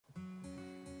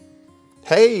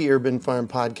Hey, Urban Farm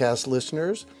Podcast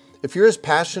listeners. If you're as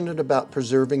passionate about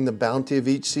preserving the bounty of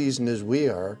each season as we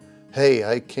are, hey,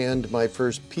 I canned my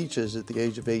first peaches at the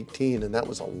age of 18, and that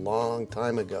was a long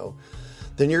time ago,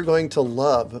 then you're going to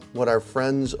love what our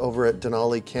friends over at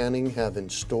Denali Canning have in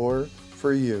store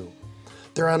for you.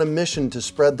 They're on a mission to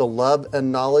spread the love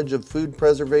and knowledge of food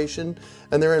preservation,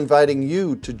 and they're inviting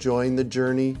you to join the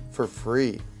journey for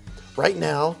free. Right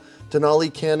now,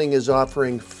 Denali Canning is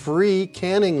offering free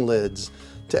canning lids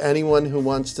to anyone who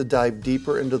wants to dive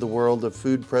deeper into the world of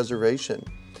food preservation.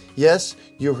 Yes,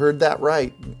 you heard that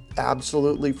right,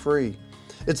 absolutely free.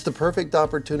 It's the perfect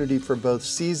opportunity for both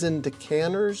seasoned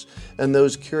canners and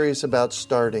those curious about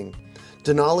starting.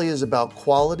 Denali is about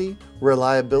quality,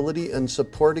 reliability, and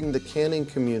supporting the canning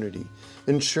community,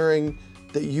 ensuring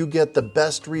that you get the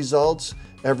best results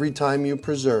every time you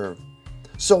preserve.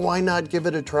 So why not give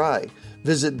it a try?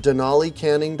 Visit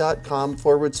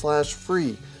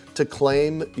denalicanning.com/free to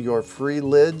claim your free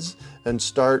lids and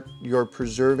start your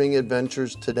preserving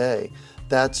adventures today.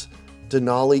 That's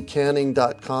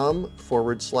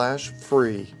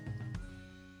denalicanning.com/free.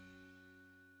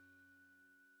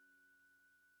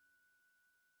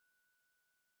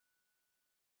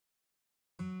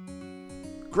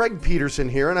 Greg Peterson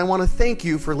here, and I want to thank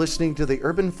you for listening to the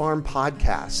Urban Farm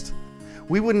Podcast.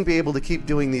 We wouldn't be able to keep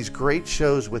doing these great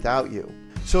shows without you.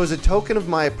 So as a token of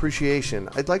my appreciation,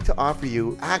 I'd like to offer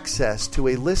you access to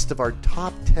a list of our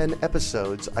top 10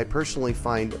 episodes I personally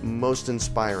find most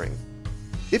inspiring.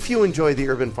 If you enjoy the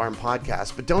Urban Farm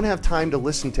Podcast but don't have time to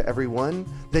listen to every one,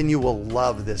 then you will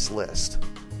love this list.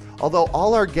 Although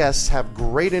all our guests have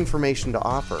great information to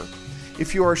offer,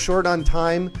 if you are short on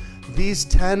time, these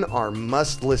 10 are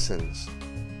must-listens.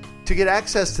 To get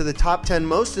access to the top 10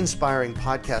 most inspiring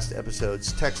podcast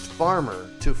episodes, text FARMER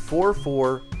to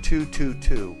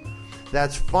 44222.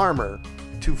 That's FARMER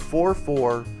to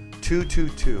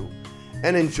 44222.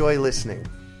 And enjoy listening.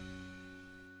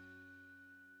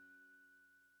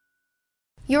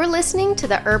 You're listening to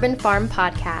the Urban Farm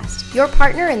Podcast, your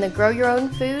partner in the Grow Your Own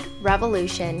Food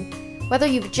revolution. Whether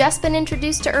you've just been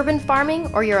introduced to urban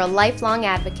farming or you're a lifelong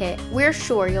advocate, we're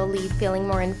sure you'll leave feeling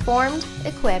more informed,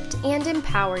 equipped, and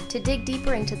empowered to dig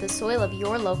deeper into the soil of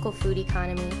your local food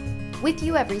economy. With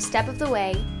you every step of the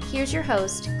way, here's your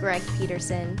host, Greg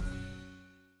Peterson.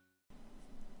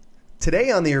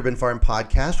 Today on the Urban Farm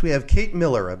Podcast, we have Kate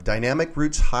Miller of Dynamic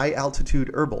Roots High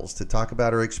Altitude Herbals to talk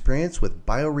about her experience with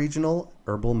Bioregional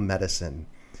Herbal Medicine.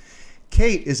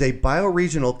 Kate is a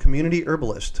bioregional community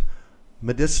herbalist,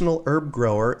 medicinal herb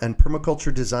grower, and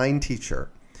permaculture design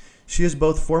teacher. She is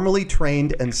both formally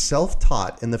trained and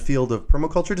self-taught in the field of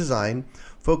permaculture design,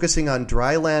 focusing on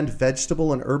dryland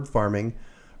vegetable and herb farming,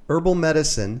 herbal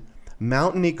medicine,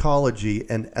 mountain ecology,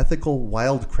 and ethical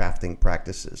wildcrafting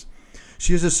practices.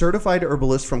 She is a certified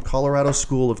herbalist from Colorado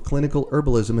School of Clinical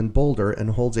Herbalism in Boulder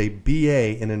and holds a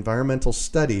BA in Environmental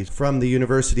Studies from the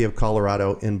University of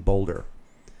Colorado in Boulder.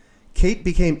 Kate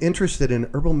became interested in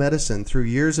herbal medicine through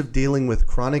years of dealing with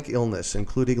chronic illness,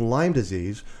 including Lyme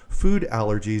disease, food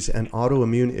allergies, and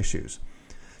autoimmune issues.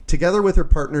 Together with her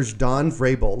partners Don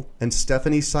Vrabel and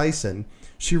Stephanie Sison,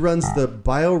 she runs the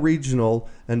Bioregional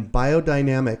and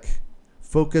biodynamic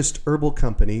focused herbal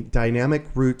company, Dynamic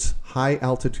Roots High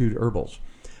Altitude Herbals.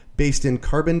 Based in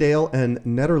Carbondale and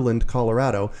Nederland,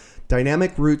 Colorado,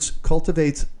 Dynamic Roots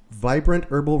cultivates vibrant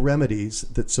herbal remedies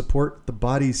that support the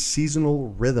body's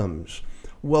seasonal rhythms.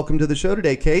 Welcome to the show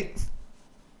today, Kate.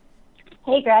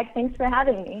 Hey, Greg. Thanks for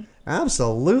having me.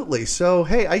 Absolutely. So,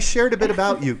 hey, I shared a bit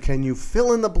about you. Can you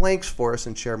fill in the blanks for us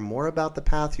and share more about the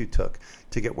path you took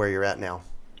to get where you're at now?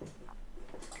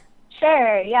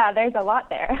 Sure. Yeah, there's a lot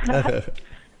there.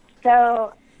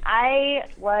 So I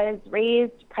was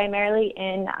raised primarily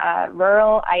in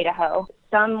rural Idaho,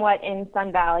 somewhat in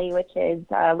Sun Valley, which is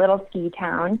a little ski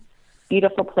town,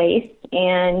 beautiful place.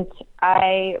 And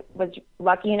I was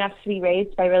lucky enough to be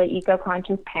raised by really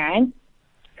eco-conscious parents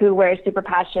who were super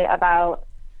passionate about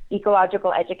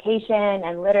ecological education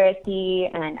and literacy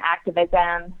and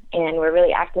activism, and were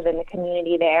really active in the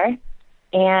community there.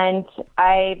 And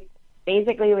I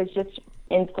basically was just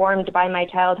informed by my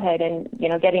childhood and,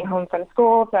 getting home from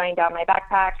school, throwing down my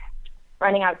backpack,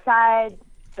 running outside,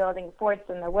 building forts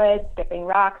in the woods, skipping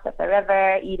rocks up the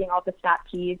river, eating all the snap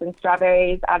peas and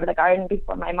strawberries out of the garden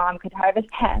before my mom could harvest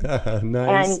them.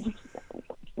 Nice. And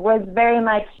was very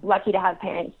much lucky to have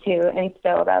parents who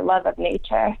instilled a love of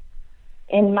nature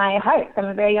in my heart from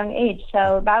a very young age.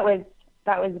 So that was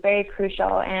very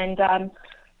crucial. And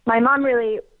my mom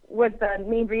really was the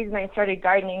main reason I started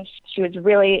gardening. She was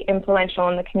really influential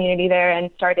in the community there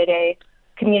and started a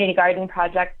community garden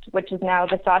project, which is now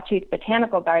the Sawtooth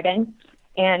Botanical Garden.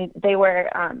 And they were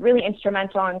really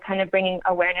instrumental in kind of bringing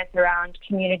awareness around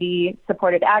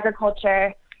community-supported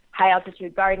agriculture,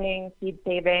 high-altitude gardening, seed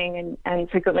saving, and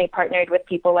frequently partnered with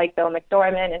people like Bill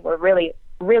McDormand. And we're really,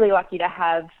 really lucky to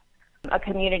have a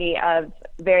community of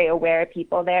very aware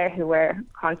people there who were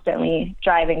constantly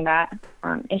driving that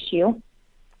issue.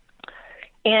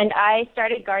 And I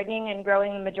started gardening and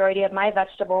growing the majority of my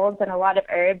vegetables and a lot of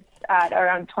herbs at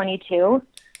around 22.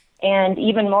 And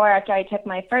even more after I took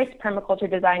my first permaculture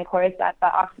design course at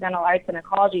the Occidental Arts and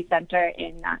Ecology Center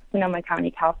in Sonoma County,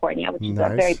 California, which is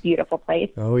a very beautiful place.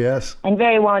 Oh, yes. And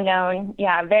very well-known,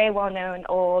 very well-known,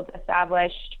 old,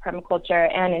 established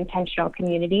permaculture and intentional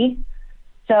community.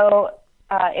 So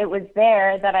it was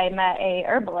there that I met a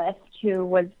herbalist who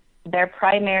was their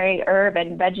primary herb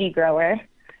and veggie grower.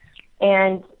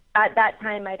 And at that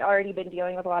time, I'd already been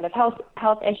dealing with a lot of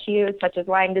health issues, such as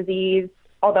Lyme disease,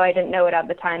 although I didn't know it at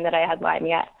the time that I had Lyme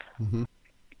yet. Mm-hmm.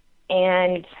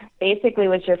 And basically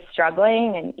was just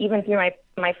struggling. And even through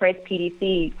my first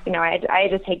PDC, I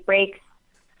had to take breaks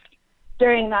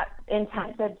during that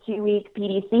intensive 2-week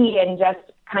PDC and just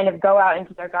kind of go out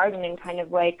into their garden and kind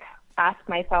of like ask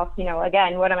myself,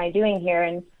 again, what am I doing here?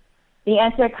 And the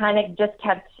answer kind of just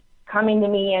kept coming to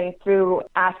me, and through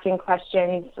asking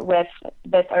questions with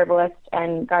this herbalist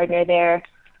and gardener there,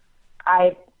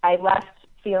 I left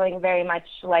feeling very much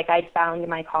like I'd found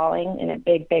my calling in a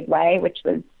big, big way, which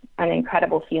was an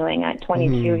incredible feeling at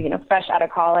 22, fresh out of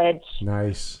college.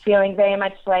 Nice. Feeling very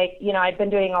much like, I'd been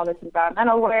doing all this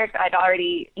environmental work. I'd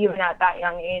already, even at that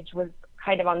young age, was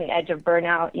kind of on the edge of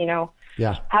burnout,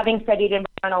 Yeah. Having studied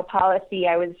environmental policy,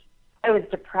 I was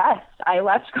depressed. I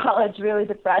left college really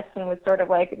depressed and was sort of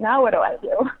like, now what do I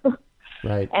do?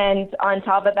 Right. And on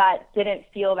top of that, didn't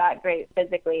feel that great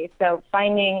physically. So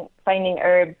finding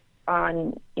herbs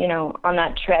on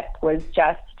that trip was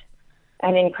just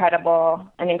an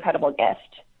incredible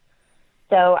gift.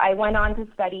 So I went on to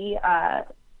study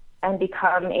and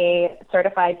become a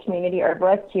certified community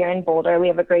herbalist here in Boulder. We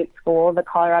have a great school, the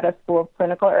Colorado School of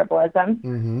Clinical Herbalism.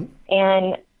 Mm-hmm.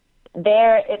 And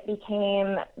there it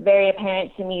became very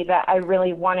apparent to me that I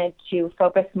really wanted to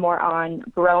focus more on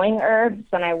growing herbs,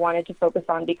 and I wanted to focus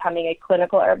on becoming a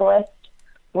clinical herbalist,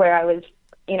 where I was,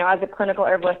 as a clinical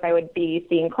herbalist, I would be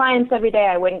seeing clients every day.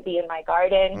 I wouldn't be in my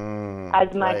garden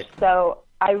as much. Right. So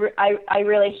I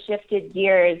really shifted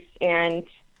gears, and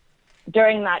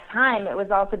during that time, it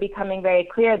was also becoming very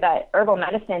clear that herbal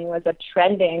medicine was a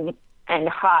trending and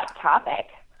hot topic.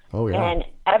 Oh, yeah. And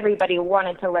everybody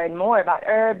wanted to learn more about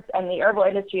herbs, and the herbal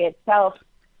industry itself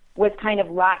was kind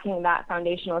of lacking that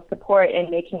foundational support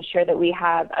in making sure that we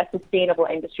have a sustainable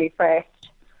industry first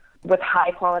with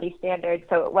high quality standards,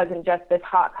 so it wasn't just this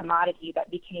hot commodity that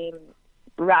became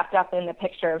wrapped up in the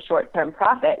picture of short-term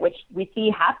profit, which we see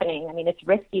happening. I mean, it's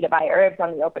risky to buy herbs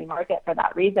on the open market for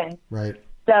that reason. Right.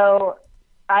 So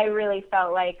I really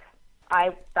felt like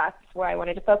that's where I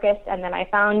wanted to focus, and then I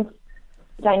found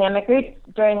Dynamic Roots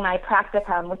during my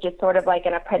practicum, which is sort of like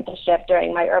an apprenticeship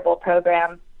during my herbal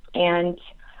program. And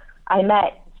I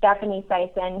met Stephanie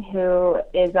Sison, who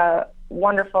is a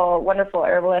wonderful, wonderful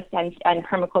herbalist and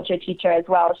permaculture teacher as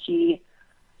well. She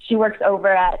works over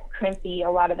at Crimpy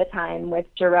a lot of the time with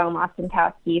Jerome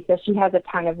Ostentowski, so she has a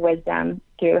ton of wisdom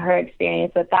through her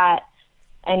experience with that.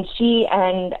 And she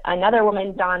and another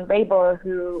woman, Dawn Brable,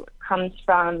 who comes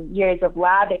from years of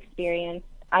lab experience,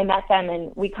 I met them,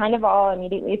 and we kind of all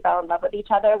immediately fell in love with each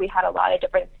other. We had a lot of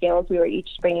different skills we were each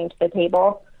bringing to the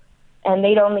table, and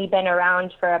they'd only been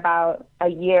around for about a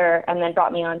year and then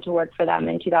brought me on to work for them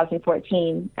in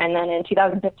 2014. And then in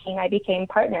 2015, I became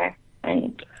partner,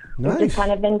 and nice. We've just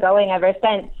kind of been going ever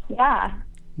since. Yeah.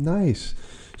 Nice.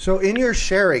 So in your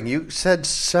sharing, you said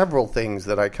several things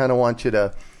that I kind of want you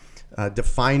to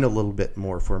define a little bit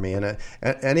more for me. And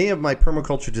any of my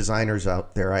permaculture designers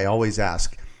out there, I always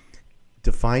ask,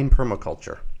 define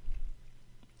permaculture.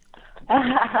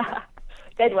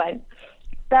 Good one.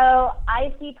 So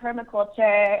I see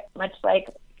permaculture, much like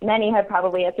many have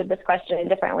probably answered this question in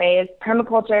different ways.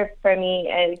 Permaculture for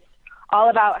me is all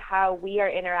about how we are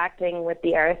interacting with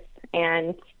the earth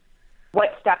and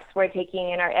what steps we're taking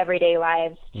in our everyday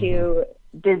lives to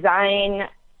design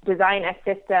a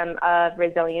system of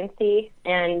resiliency.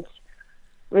 And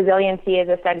resiliency is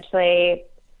essentially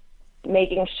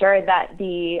making sure that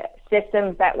the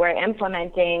systems that we're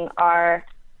implementing are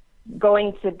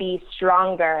going to be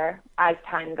stronger as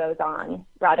time goes on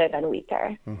rather than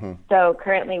weaker. Mm-hmm. So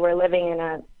currently we're living in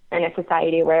a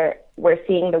society where we're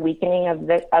seeing the weakening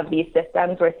of these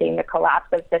systems. We're seeing the collapse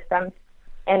of systems.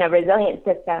 In a resilient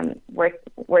system,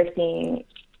 we're seeing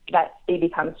that they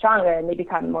become stronger and they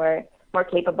become more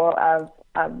capable of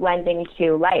lending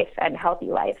to life and healthy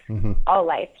life, all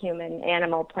life, human,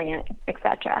 animal, plant,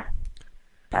 etc.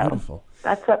 So Beautiful.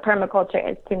 That's what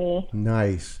permaculture is to me.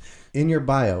 Nice. In your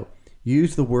bio, you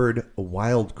use the word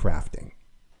wildcrafting.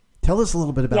 Tell us a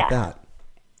little bit about that.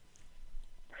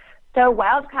 So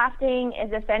wildcrafting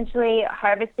is essentially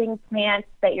harvesting plants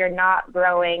that you're not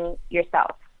growing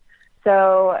yourself.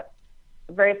 So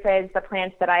versus the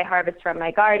plants that I harvest from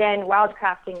my garden,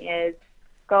 wildcrafting is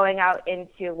going out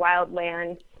into wild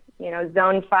lands,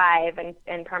 zone 5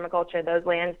 and permaculture, those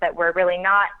lands that we're really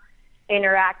not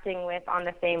interacting with on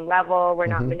the same level. We're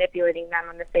not manipulating them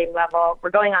on the same level. We're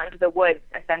going out into the woods,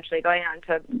 essentially, going out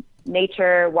into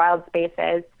nature, wild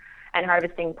spaces, and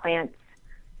harvesting plants.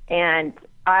 And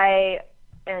I,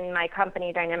 in my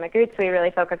company, Dynamic Roots, we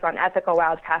really focus on ethical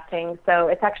wildcrafting. So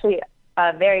it's actually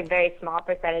a very, very small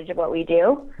percentage of what we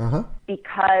do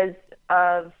because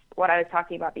of what I was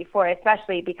talking about before,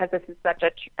 especially because this is such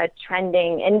a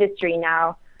trending industry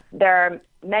now. There are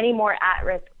many more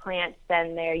at-risk plants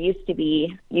than there used to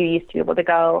be. You used to be able to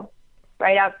go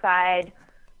right outside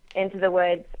into the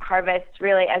woods, harvest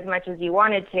really as much as you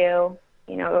wanted to,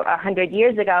 100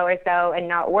 years ago or so, and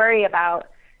not worry about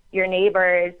your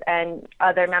neighbors and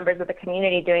other members of the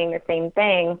community doing the same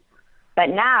thing. But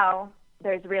now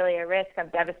there's really a risk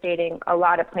of devastating a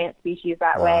lot of plant species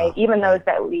that way, even those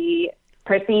that we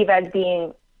perceive as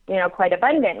being, quite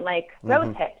abundant, like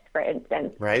rose hips, for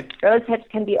instance. Right. Rose hips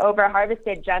can be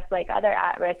over-harvested just like other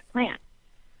at-risk plants.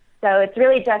 So it's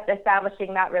really just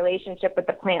establishing that relationship with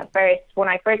the plant first. When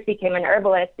I first became an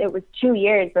herbalist, it was 2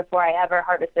 years before I ever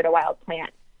harvested a wild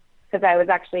plant because I was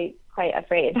actually quite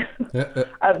afraid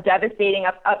of devastating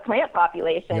a plant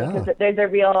population because there's a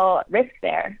real risk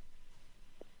there.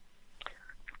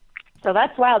 So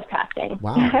that's wildcrafting.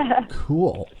 Wow.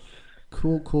 Cool.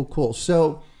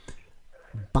 So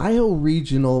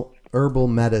bioregional herbal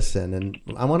medicine, and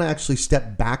I want to actually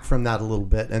step back from that a little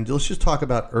bit and let's just talk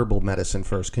about herbal medicine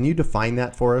first. Can you define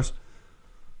that for us?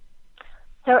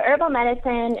 So herbal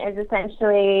medicine is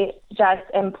essentially just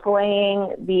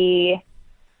employing the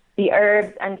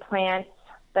herbs and plants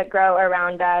that grow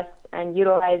around us and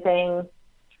utilizing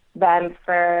them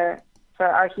for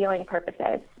our healing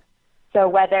purposes. So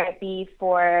whether it be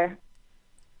for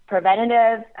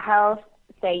preventative health,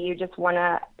 say you just want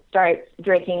to start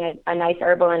drinking a nice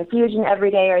herbal infusion every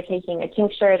day or taking a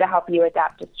tincture to help you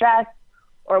adapt to stress,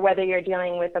 or whether you're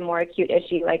dealing with a more acute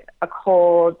issue like a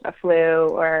cold, a flu,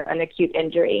 or an acute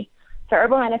injury. So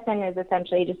herbal medicine is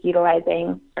essentially just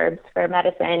utilizing herbs for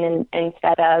medicine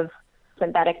instead of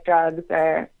synthetic drugs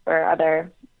or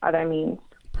other means.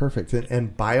 Perfect.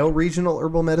 And bioregional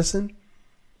herbal medicine?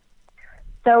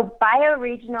 So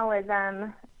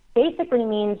bioregionalism basically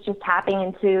means just tapping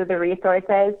into the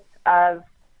resources of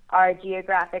our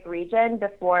geographic region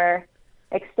before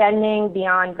extending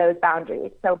beyond those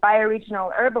boundaries. So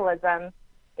bioregional herbalism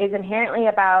is inherently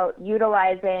about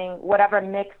utilizing whatever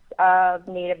mix of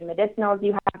native medicinals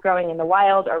you have growing in the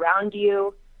wild around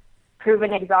you,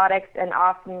 proven exotics, and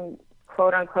often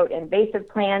quote-unquote invasive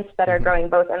plants that are growing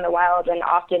both in the wild and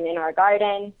often in our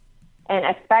garden. And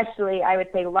especially, I would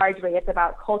say largely, it's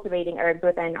about cultivating herbs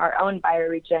within our own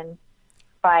bioregion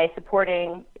by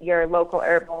supporting your local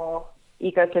herbal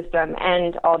ecosystem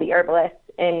and all the herbalists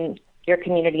in your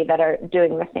community that are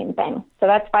doing the same thing. So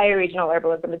that's bioregional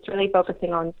herbalism. It's really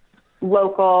focusing on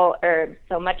local herbs,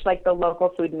 so much like the local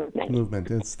food movement.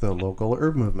 It's the local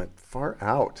herb movement. Far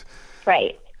out.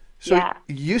 Right. So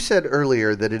you said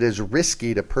earlier that it is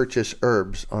risky to purchase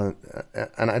herbs on,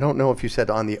 and I don't know if you said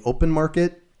on the open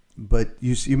market, but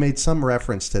you made some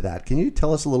reference to that. Can you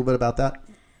tell us a little bit about that?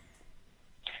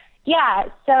 Yeah.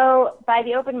 So by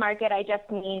the open market, I just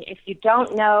mean if you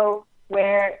don't know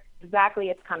where exactly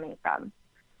it's coming from.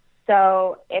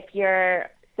 So if you're,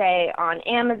 say, on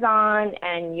Amazon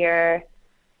and you're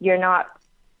not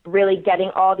really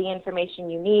getting all the information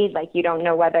you need, like you don't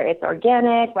know whether it's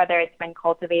organic, whether it's been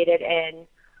cultivated in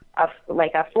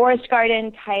a forest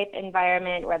garden type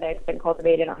environment, whether it's been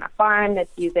cultivated on a farm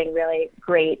that's using really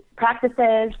great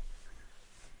practices,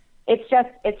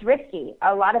 it's risky.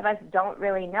 A lot of us don't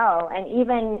really know. And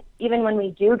even when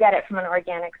we do get it from an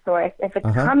organic source, if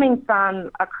it's coming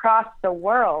from across the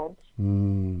world,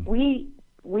 we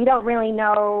don't really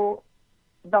know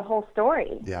the whole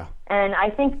story. Yeah. And I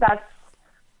think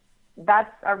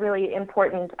that's a really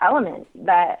important element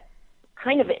that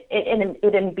kind of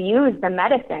it imbues the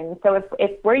medicine. So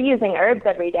if we're using herbs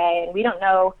every day and we don't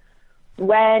know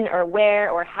when or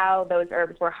where or how those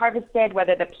herbs were harvested,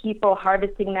 whether the people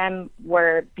harvesting them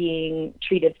were being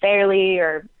treated fairly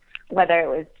or whether it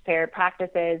was fair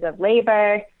practices of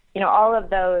labor, all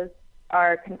of those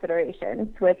our considerations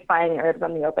with buying herbs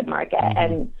on the open market. Mm-hmm.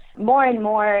 And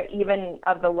more, even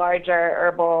of the larger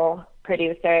herbal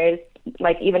producers,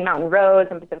 like even Mountain Rose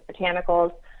and Pacific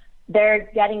Botanicals, they're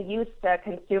getting used to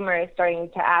consumers starting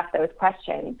to ask those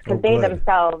questions because they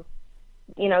themselves,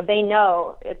 they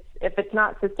know if it's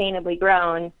not sustainably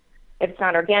grown, if it's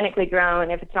not organically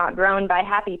grown, if it's not grown by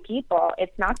happy people,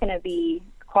 it's not going to be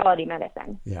quality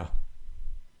medicine. Yeah.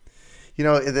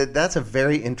 That's a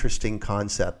very interesting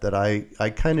concept that I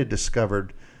kind of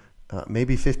discovered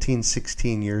maybe 15,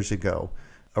 16 years ago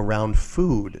around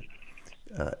food.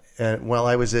 And while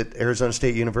I was at Arizona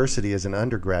State University as an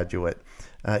undergraduate,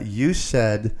 you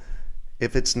said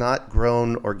if it's not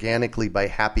grown organically by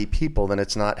happy people, then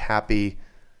it's not happy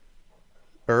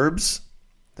herbs.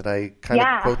 Did I kind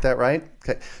of quote that right?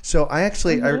 Okay. So I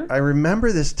actually, I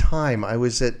remember this time I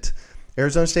was at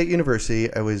Arizona State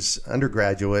University. I was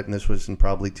undergraduate, and this was in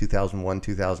probably 2001,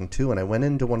 2002, and I went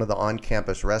into one of the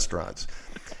on-campus restaurants,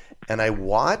 and I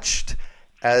watched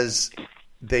as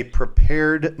they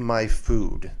prepared my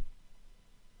food.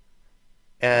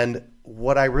 And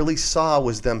what I really saw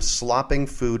was them slopping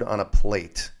food on a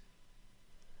plate.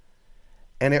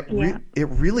 And it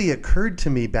really occurred to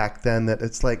me back then that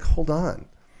it's like, hold on.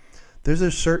 There's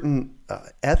a certain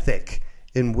ethic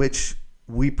in which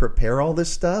we prepare all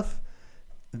this stuff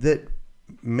that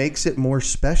makes it more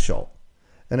special.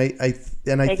 And I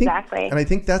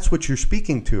think that's what you're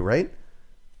speaking to, right?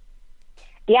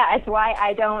 Yeah, it's why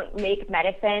I don't make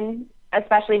medicine,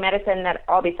 especially medicine that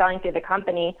I'll be selling through the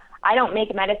company. I don't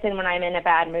make medicine when I'm in a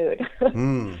bad mood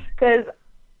because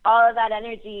all of that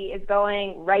energy is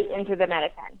going right into the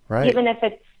medicine. Right. Even if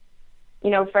it's,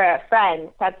 for a friend,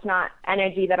 that's not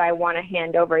energy that I want to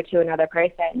hand over to another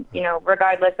person,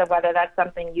 regardless of whether that's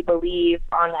something you believe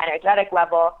on the energetic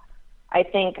level. I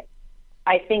think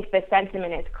the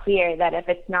sentiment is clear that if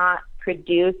it's not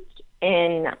produced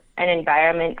in an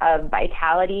environment of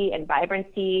vitality and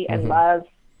vibrancy and love,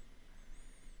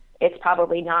 it's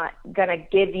probably not going to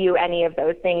give you any of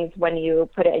those things when you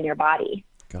put it in your body.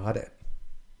 Got it.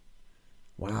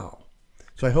 Wow.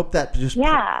 So I hope that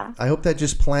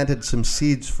just planted some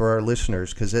seeds for our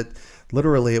listeners, because it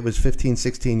was 15,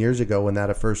 16 years ago when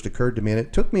that first occurred to me, and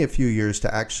it took me a few years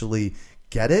to actually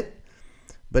get it,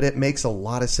 but it makes a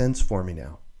lot of sense for me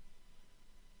now.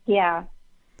 Yeah.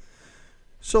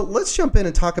 So let's jump in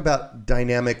and talk about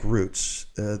Dynamic Roots.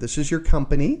 This is your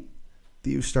company that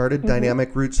you started,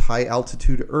 Dynamic Roots High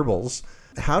Altitude Herbals.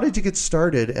 How did you get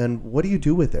started, and what do you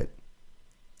do with it?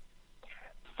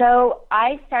 So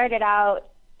I started out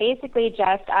basically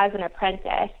just as an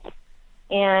apprentice,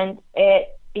 and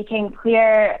it became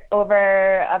clear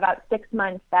over about 6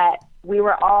 months that we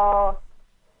all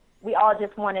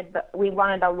just wanted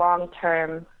a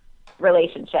long-term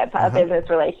relationship, a business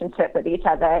relationship with each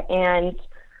other, and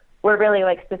we're really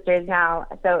like sisters now.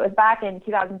 So it was back in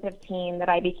 2015 that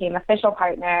I became official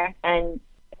partner and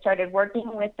started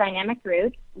working with Dynamic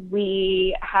Roots.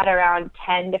 We had around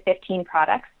 10 to 15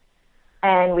 products,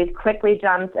 and we've quickly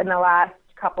jumped in the last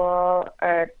couple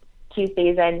or 2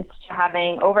 seasons to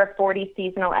having over 40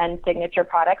 seasonal and signature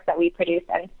products that we produce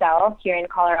and sell here in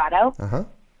Colorado.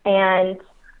 And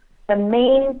the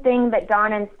main thing that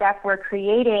Don and Steph were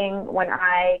creating when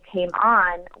I came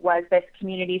on was this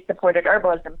community-supported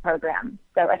herbalism program.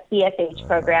 So a CSH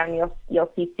program,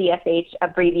 you'll see CSH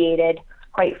abbreviated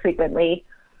quite frequently,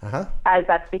 as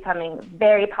that's becoming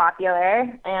very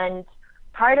popular. And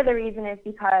part of the reason is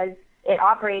because it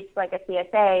operates like a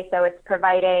CSA, so it's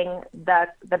providing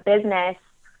the business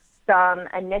some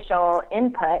initial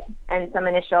input and some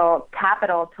initial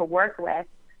capital to work with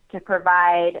to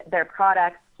provide their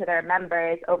products to their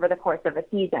members over the course of a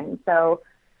season. So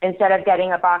instead of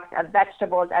getting a box of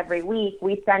vegetables every week,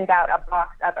 we send out a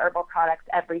box of herbal products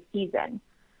every season.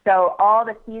 So all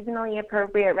the seasonally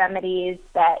appropriate remedies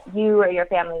that you or your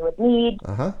family would need,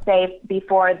 say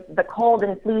before the cold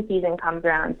and flu season comes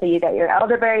around. So you get your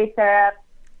elderberry syrup,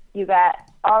 you get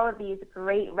all of these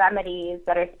great remedies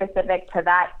that are specific to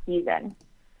that season.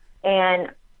 And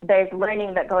there's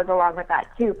learning that goes along with that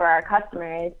too for our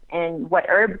customers and what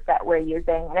herbs that we're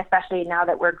using. And especially now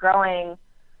that we're growing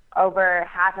over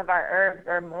half of our herbs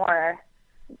or more,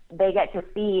 they get to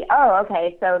see,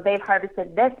 so they've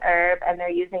harvested this herb and they're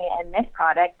using it in this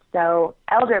product. So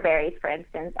elderberries, for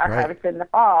instance, are harvested in the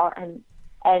fall, and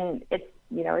it's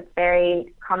it's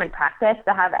very common practice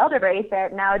to have elderberry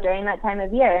syrup now during that time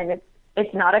of year, and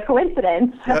it's not a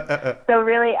coincidence. So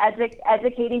really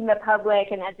educating the public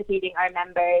and educating our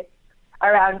members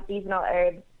around seasonal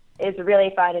herbs is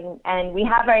really fun, and we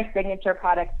have our signature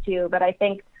products too. But I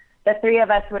think the three of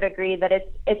us would agree that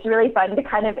it's really fun to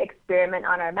kind of experiment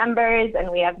on our members, and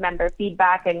we have member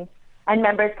feedback, and and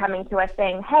members coming to us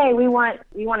saying, hey, we want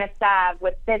a salve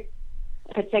with this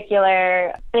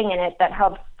particular thing in it that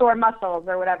helps store muscles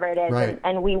or whatever it is. Right.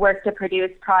 And we work to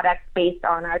produce products based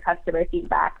on our customer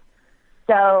feedback.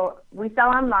 So we sell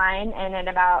online and in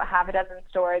about half a dozen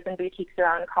stores and boutiques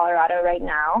around Colorado right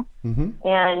now. Mm-hmm.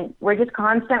 And we're just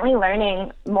constantly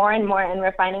learning more and more and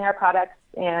refining our products.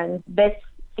 And this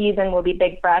season will be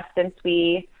big for us since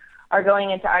we are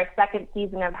going into our second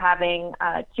season of having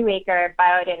a 2-acre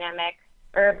biodynamic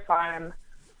herb farm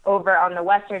over on the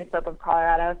western slope of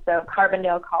Colorado. So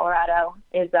Carbondale, Colorado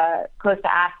is close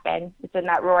to Aspen. It's in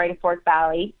that Roaring Fork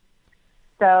Valley.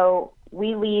 So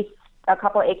we lease a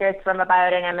couple acres from a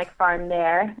biodynamic farm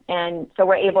there. And so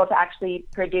we're able to actually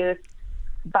produce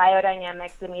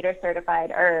biodynamic Demeter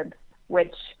certified herbs,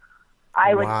 which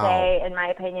I would say, in my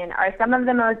opinion, are some of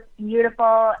the most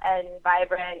beautiful and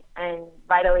vibrant and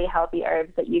vitally healthy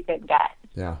herbs that you can get.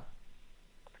 Yeah.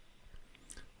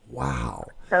 Wow.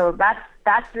 So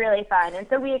that's really fun. And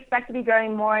so we expect to be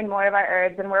growing more and more of our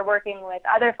herbs, and we're working with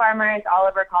other farmers all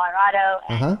over Colorado.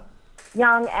 And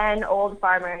young and old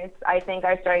farmers, I think,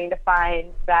 are starting to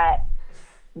find that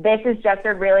this is just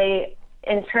a really,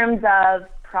 in terms of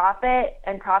profit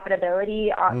and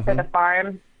profitability for the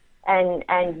farm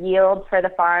and yield for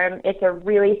the farm, it's a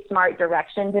really smart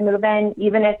direction to move in.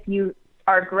 Even if you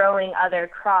are growing other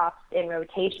crops in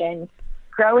rotation,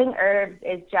 growing herbs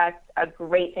is just a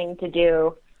great thing to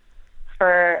do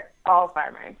for all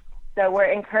farmers. So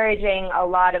we're encouraging a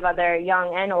lot of other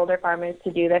young and older farmers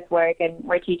to do this work, and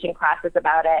we're teaching classes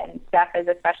about it. And Steph is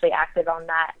especially active on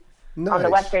that on the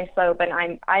western slope,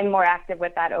 and I'm more active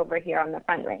with that over here on the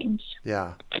Front Range.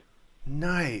 Yeah.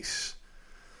 Nice.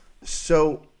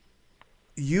 So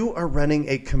you are running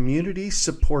a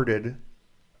community-supported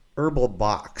herbal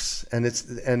box, and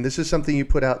this is something you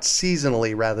put out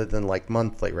seasonally rather than like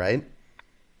monthly, right?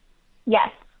 Yes.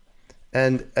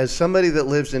 And as somebody that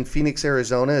lives in Phoenix,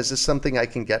 Arizona, is this something I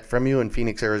can get from you in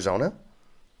Phoenix, Arizona?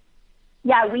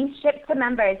 Yeah, we ship to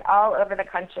members all over the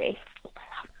country.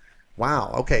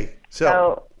 Wow. Okay.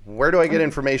 So where do I get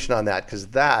information on that? Because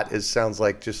that sounds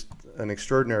like just an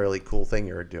extraordinarily cool thing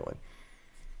you're doing.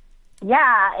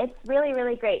 Yeah, it's really,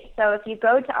 really great. So if you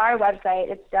go to our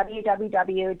website, it's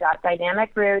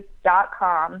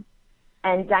www.dynamicroots.com,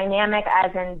 and dynamic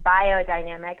as in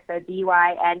biodynamic, so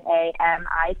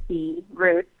DYNAMIC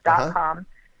roots.com.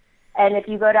 And if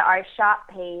you go to our shop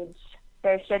page,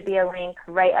 there should be a link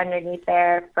right underneath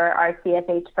there for our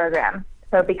CSH program.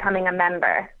 So becoming a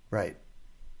member. Right.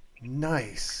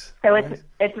 Nice. So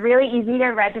it's really easy to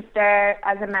register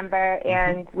as a member,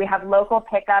 and we have local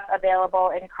pickup available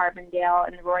in Carbondale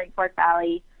in the Roaring Fork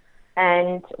Valley,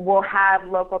 and we'll have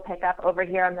local pickup over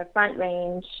here on the Front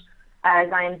Range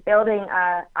as I'm building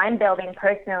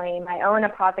personally my own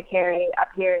apothecary up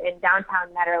here in downtown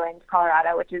Nederland,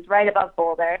 Colorado, which is right above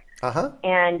Boulder.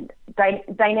 And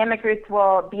Dynamic Roots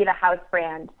will be the house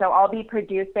brand. So I'll be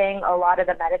producing a lot of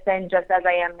the medicine just as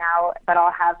I am now, but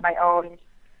I'll have my own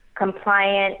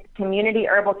compliant community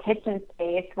herbal kitchen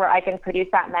space where I can produce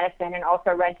that medicine and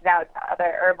also rent it out to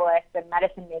other herbalists and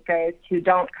medicine makers who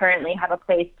don't currently have a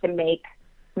place to make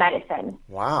medicine.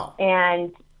 Wow.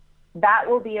 And that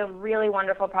will be a really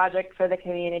wonderful project for the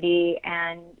community.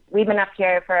 And we've been up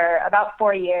here for about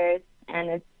 4 years, and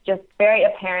it's just very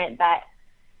apparent that,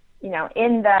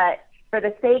 for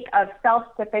the sake of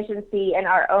self-sufficiency and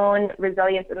our own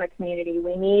resilience in the community,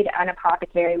 we need an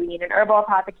apothecary. We need an herbal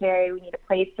apothecary. We need a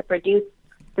place to produce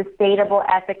sustainable,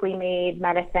 ethically made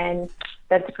medicine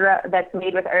that's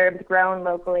made with herbs grown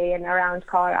locally and around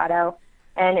Colorado.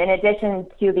 And in addition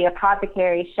to the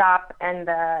apothecary shop and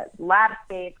the lab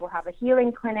space, we'll have a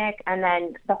healing clinic, and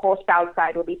then the whole south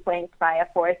side will be flanked by a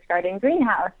forest garden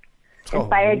greenhouse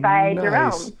inspired by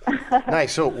Jerome.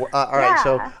 Nice. So, all right.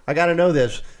 So I got to know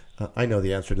this. I know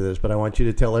the answer to this, but I want you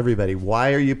to tell everybody,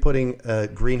 why are you putting a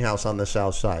greenhouse on the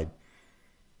south side?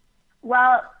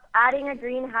 Well, adding a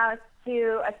greenhouse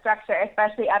to a structure,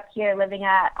 especially up here living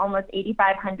at almost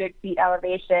 8,500 feet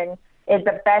elevation, is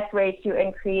the best way to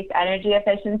increase energy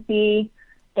efficiency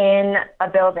in a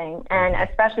building. And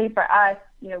especially for us,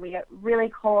 we get really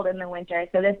cold in the winter.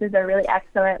 So this is a really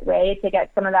excellent way to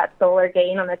get some of that solar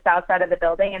gain on the south side of the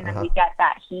building, and then we get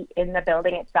that heat in the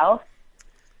building itself.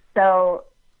 So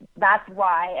that's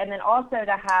why. And then also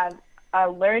to have a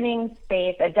learning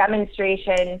space, a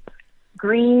demonstration,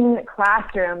 green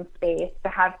classroom space to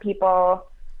have people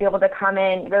be able to come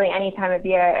in really any time of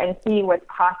year and see what's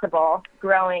possible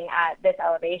growing at this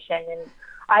elevation.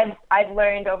 And I've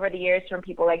learned over the years from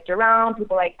people like Jerome,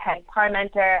 people like Penn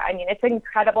Parmenter. I mean, it's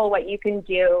incredible what you can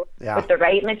do with the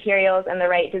right materials and the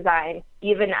right design,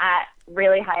 even at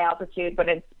really high altitude when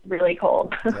it's really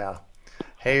cold.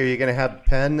 Hey, are you going to have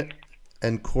Penn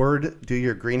and Cord do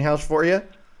your greenhouse for you?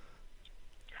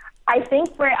 I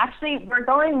think we're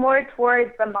going more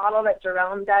towards the model that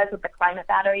Jerome does with the climate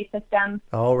battery system.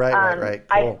 Oh, right.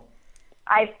 Cool.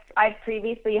 I've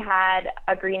previously had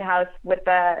a greenhouse with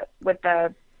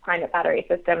the climate battery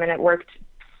system, and it worked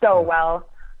so well.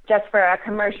 Just for a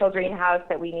commercial greenhouse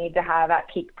that we need to have at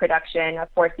peak production, a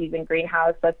 4-season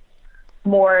greenhouse, that's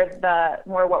more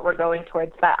what we're going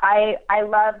towards. But I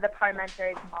love the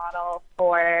Parmenter's model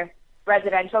for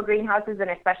residential greenhouses,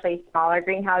 and especially smaller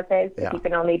greenhouses. Yeah. If you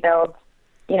can only build,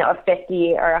 a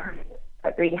 50 or 100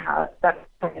 foot greenhouse, that's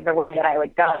kind of the way that I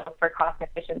would go for cost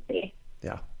efficiency.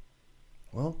 Yeah.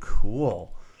 Well,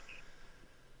 cool.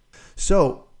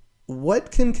 So,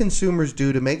 what can consumers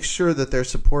do to make sure that they're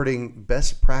supporting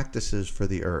best practices for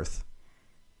the earth?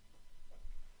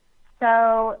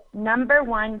 So, number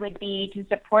one would be to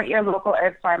support your local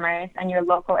herb farmers and your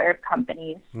local herb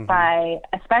companies by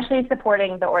especially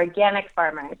supporting the organic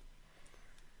farmers.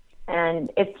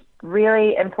 And it's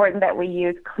really important that we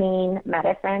use clean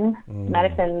medicine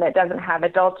that doesn't have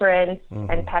adulterants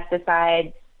and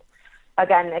pesticides.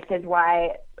 Again, this is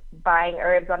why buying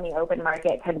herbs on the open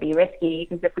market can be risky,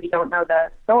 because if we don't know the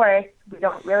source, we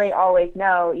don't really always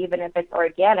know, even if it's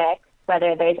organic,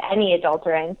 whether there's any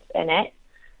adulterants in it.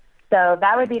 So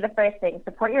that would be the first thing.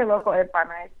 Support your local herb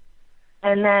farmers.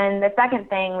 And then the second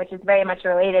thing, which is very much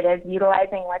related, is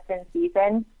utilizing what's in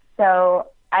season. So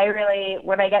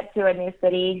when I get to a new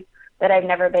city that I've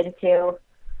never been to,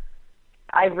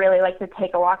 I really like to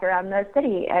take a walk around the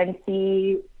city and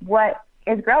see what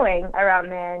is growing around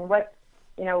there and what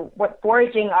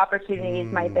foraging opportunities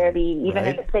might there be, even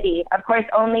in the city. Of course,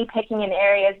 only picking in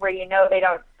areas where they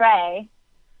don't spray,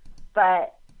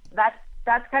 but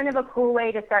that's kind of a cool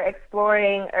way to start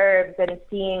exploring herbs and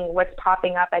seeing what's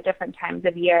popping up at different times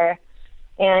of year.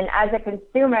 And as a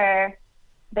consumer,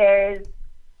 there's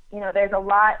a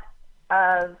lot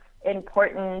of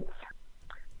important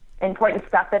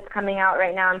stuff that's coming out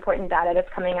right now, important data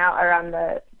that's coming out around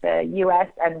the U.S.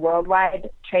 and worldwide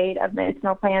trade of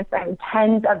medicinal plants. I mean,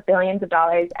 tens of billions of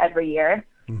dollars every year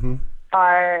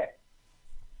are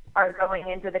going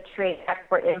into the trade,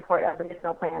 export, import of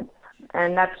medicinal plants.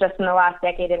 And that's just in the last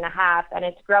decade and a half, and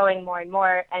it's growing more and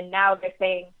more. And now they're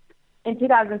saying in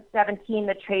 2017,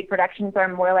 the trade productions are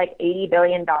more like $80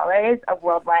 billion of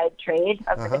worldwide trade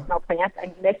of medicinal plants.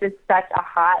 And this is such a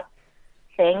hot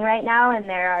thing right now, and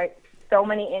there are so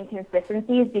many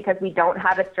inconsistencies because we don't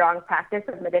have a strong practice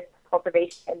of medicinal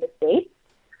cultivation in the States.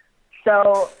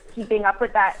 So keeping up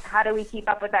with that, how do we keep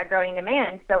up with that growing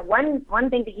demand? So one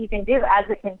thing that you can do as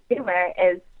a consumer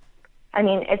is,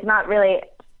 it's not really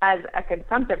as a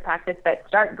consumptive practice, but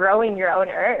start growing your own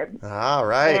herbs. All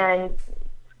right. And,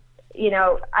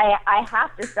 I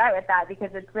have to start with that because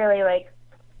it's really like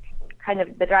kind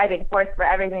of the driving force for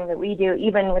everything that we do,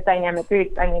 even with Dynamic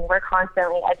Roots. We're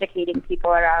constantly educating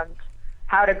people around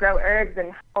how to grow herbs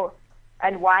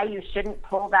and why you shouldn't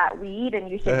pull that weed and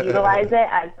you should utilize it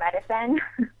as medicine.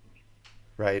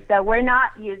 Right. So we're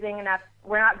not growing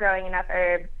enough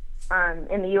herbs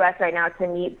in the U.S. right now to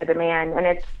meet the demand, and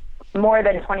it's more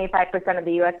than 25% of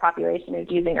the U.S. population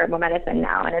is using herbal medicine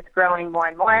now, and it's growing more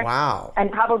and more. Wow. And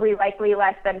probably likely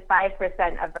less than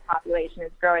 5% of the population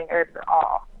is growing herbs at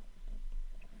all.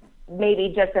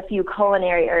 Maybe just a few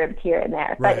culinary herbs here and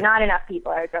there, but not enough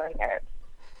people are growing herbs.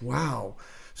 Wow.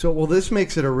 So, this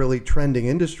makes it a really trending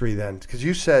industry then, because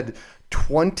you said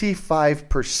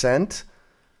 25%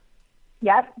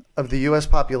 of the U.S.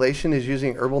 population is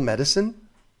using herbal medicine?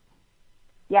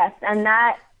 Yes, and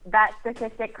that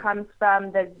statistic comes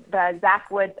from the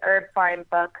Zach Woods Herb Farm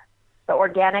book, The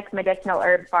Organic Medicinal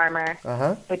Herb Farmer,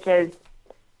 which is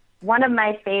one of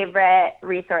my favorite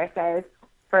resources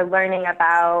for learning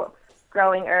about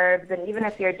growing herbs. And even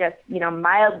if you're just,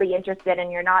 mildly interested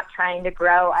and you're not trying to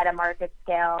grow at a market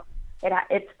scale,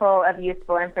 it's full of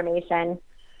useful information.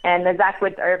 And the Zach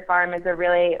Woods Herb Farm is a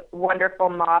really wonderful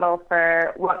model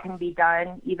for what can be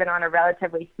done even on a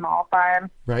relatively small farm.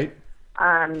 Right.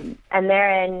 And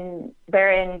they're in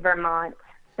Vermont.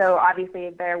 So obviously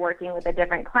they're working with a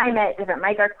different climate, different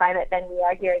microclimate than we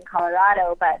are here in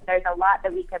Colorado, but there's a lot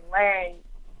that we can learn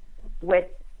with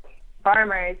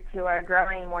farmers who are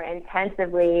growing more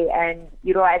intensively and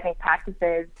utilizing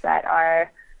practices that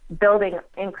are building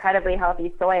incredibly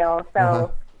healthy soil.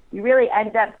 So you really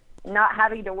end up not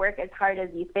having to work as hard as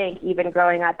you think, even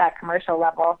growing at that commercial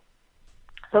level.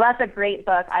 So that's a great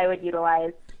book I would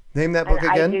utilize. Name that book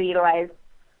again. I do utilize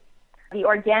The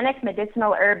Organic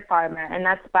Medicinal Herb Farmer, and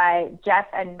that's by Jeff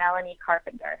and Melanie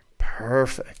Carpenter.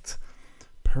 Perfect.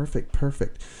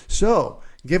 So,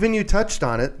 given you touched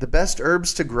on it, the best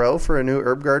herbs to grow for a new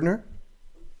herb gardener?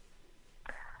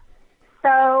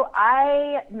 So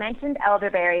I mentioned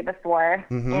elderberry before,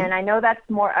 and I know that's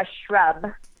more a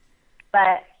shrub,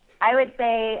 but I would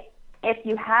say if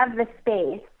you have the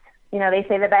space, they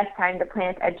say the best time to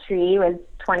plant a tree was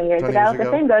 20 years ago. The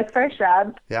same goes for a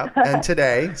shrub. Yeah, and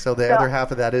today. So the other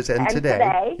half of that is and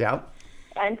today. Yeah.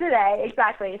 And today,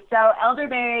 exactly. So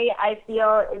elderberry, I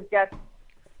feel, is just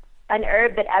an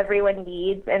herb that everyone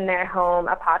needs in their home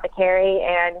apothecary.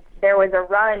 And there was a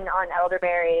run on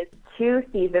elderberries 2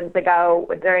 seasons ago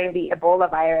during the Ebola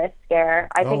virus scare.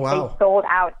 I think they sold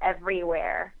out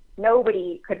everywhere.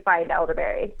 Nobody could find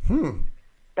elderberries.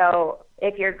 So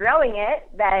if you're growing it,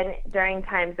 then during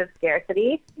times of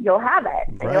scarcity, you'll have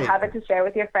it. And you'll have it to share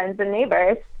with your friends and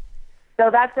neighbors. So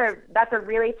that's a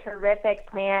really terrific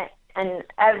plant, and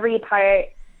every part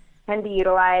can be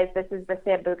utilized. This is the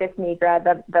Sambucus nigra,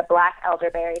 the black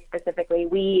elderberry specifically.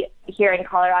 We, here in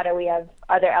Colorado, we have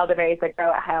other elderberries that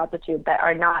grow at high altitude that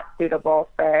are not suitable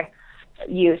for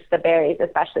use. The berries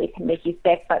especially can make you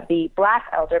sick, but the black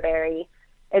elderberry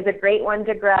is a great one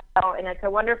to grow, and it's a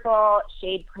wonderful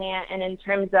shade plant. And in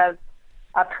terms of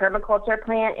a permaculture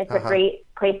plant, it's a great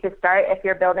place to start if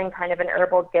you're building kind of an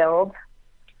herbal guild.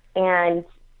 And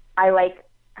I like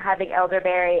having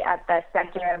elderberry at the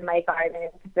center of my garden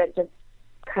because it just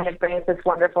kind of brings this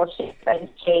wonderful shape and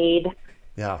shade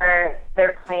for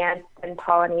their plants and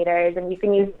pollinators. And you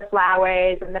can use the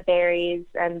flowers and the berries,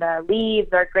 and the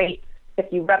leaves are great if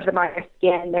you rub them on your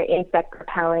skin. They're insect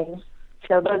repelling.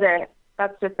 So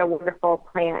that's just a wonderful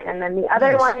plant. And then the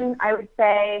other one, I would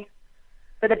say,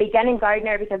 for the beginning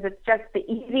gardener, because it's just the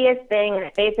easiest thing and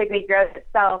it basically grows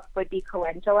itself, would be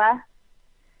calendula.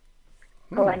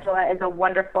 Calendula is a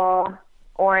wonderful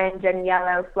orange and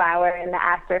yellow flower in the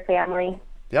aster family.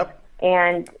 Yep.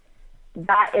 And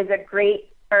that is a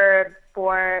great herb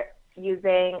for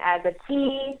using as a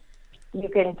tea. You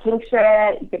can tincture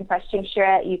it, you can fresh tincture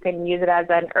it, you can use it as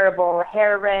an herbal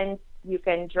hair rinse. You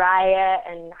can dry it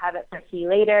and have it for tea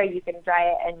later. You can dry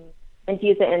it and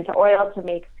infuse it into oil to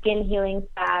make skin healing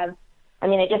salve. I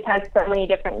mean, it just has so many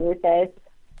different uses.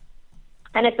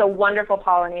 And it's a wonderful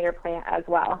pollinator plant as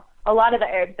well. A lot of the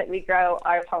herbs that we grow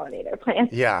are pollinator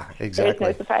plants. Yeah, exactly.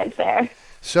 There's no surprise there.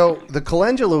 So the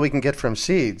calendula we can get from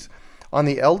seeds. On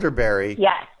the elderberry,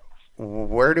 yes.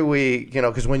 Where do we,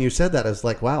 because when you said that, I was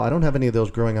like, wow, I don't have any of those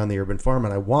growing on the urban farm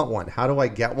and I want one. How do I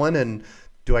get one? And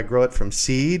do I grow it from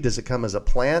seed? Does it come as a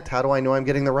plant? How do I know I'm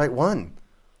getting the right one?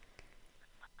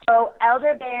 So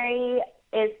elderberry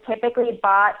is typically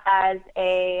bought as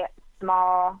a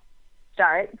small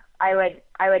start. I would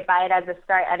buy it as a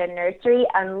start at a nursery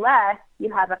unless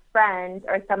you have a friend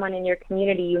or someone in your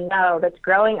community that's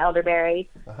growing elderberry,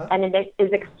 and it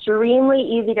is extremely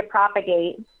easy to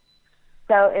propagate.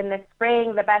 So in the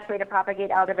spring, the best way to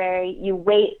propagate elderberry, you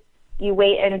wait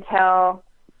until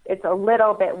it's a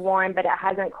little bit warm, but it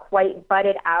hasn't quite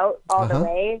budded out all the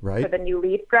way for the new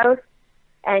leaf growth.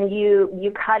 And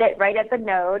you cut it right at the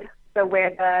node, so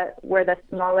where the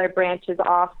smaller branch is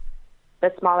off,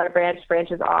 the smaller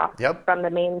branches off from the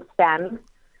main stem.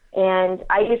 And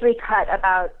I usually cut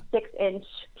about 6-inch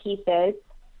pieces,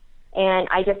 and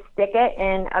I just stick it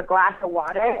in a glass of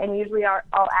water. And usually I'll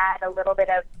add a little bit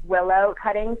of willow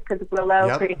cuttings, because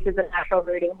willow produces a natural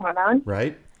rooting hormone.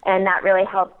 Right. And that really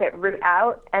helps it root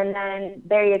out. And then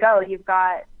there you go. You've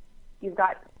got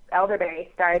elderberry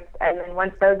starts. And then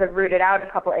once those have rooted out a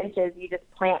couple inches, you just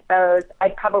plant those.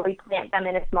 I'd probably plant them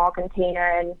in a small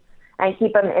container and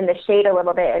keep them in the shade a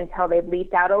little bit until they've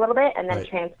leafed out a little bit, and then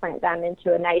transplant them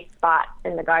into a nice spot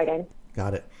in the garden.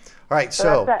 Got it. All right.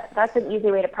 So that's an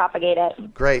easy way to propagate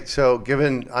it. Great. So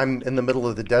given I'm in the middle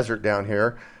of the desert down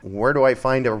here, where do I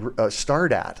find a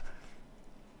start at?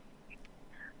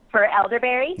 For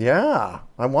elderberry? Yeah,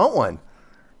 I want one.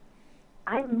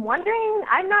 I'm wondering,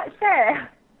 I'm not sure.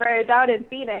 For down in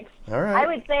Phoenix. All right. I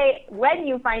would say when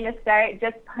you find a start,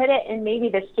 just put it in maybe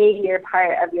the shadier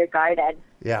part of your garden.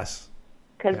 Yes.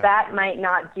 Because that might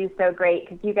not do so great,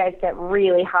 because you guys get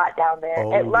really hot down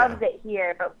there. It loves it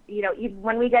here, but even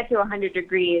when we get to 100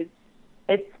 degrees,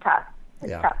 it's tough.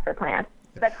 It's tough for plants.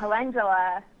 The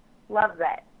calendula loves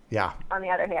it. Yeah. On the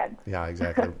other hand. Yeah,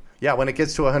 exactly. Yeah, when it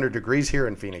gets to 100 degrees here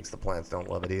in Phoenix, the plants don't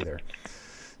love it either.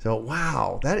 So,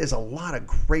 wow, that is a lot of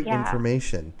great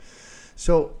information.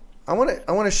 So I want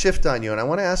to shift on you, and I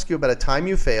want to ask you about a time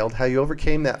you failed, how you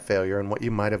overcame that failure, and what you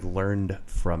might have learned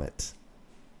from it.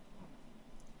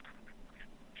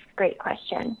 Great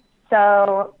question.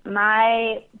 So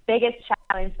my biggest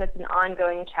challenge, that's an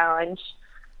ongoing challenge,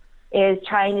 is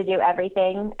trying to do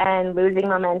everything and losing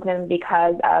momentum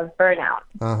because of burnout.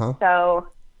 So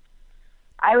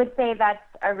I would say that's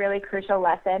a really crucial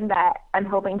lesson that I'm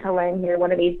hoping to learn here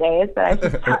one of these days, but I've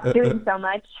just stopped doing so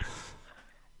much.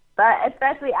 But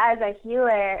especially as a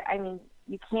healer, I mean,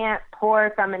 you can't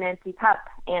pour from an empty cup.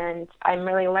 And I'm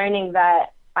really learning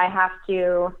that I have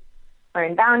to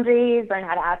learn boundaries, learn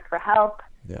how to ask for help.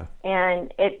 Yeah.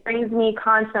 And it brings me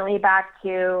constantly back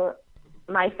to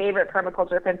my favorite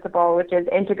permaculture principle, which is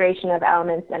integration of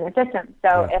elements in a system.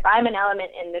 So if I'm an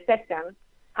element in the system,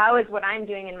 how is what I'm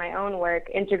doing in my own work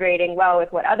integrating well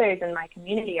with what others in my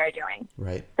community are doing?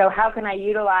 Right. So how can I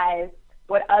utilize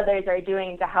what others are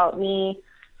doing to help me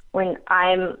when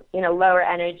I'm, lower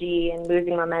energy and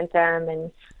losing momentum,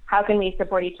 and how can we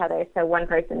support each other so one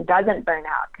person doesn't burn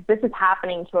out? Because this is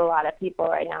happening to a lot of people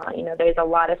right now. There's a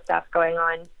lot of stuff going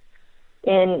on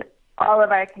in all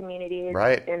of our communities.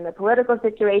 Right. In the political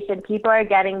situation, people are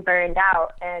getting burned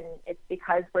out, and it's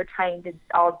because we're trying to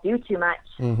all do too much.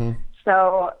 Mm-hmm.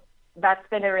 So that's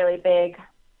been a really big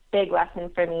lesson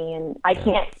for me. And I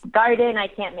can't garden, I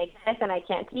can't make this, and I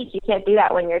can't teach. You can't do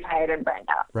that when you're tired and burned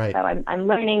out. Right. So I'm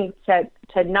learning to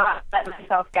not let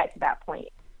myself get to that point.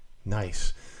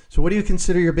 Nice. So what do you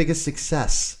consider your biggest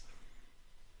success?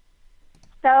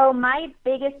 So my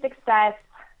biggest success,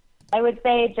 I would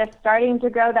say, just starting to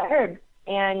grow the herbs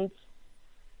and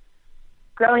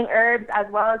growing herbs as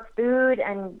well as food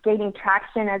and gaining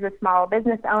traction as a small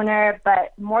business owner.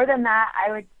 But more than that,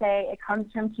 I would say it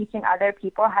comes from teaching other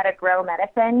people how to grow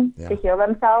medicine to heal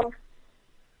themselves.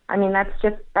 I mean, that's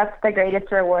the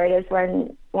greatest reward, is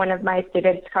when one of my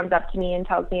students comes up to me and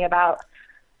tells me about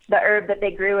the herb that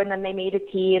they grew, and then they made a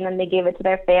tea, and then they gave it to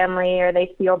their family, or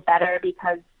they feel better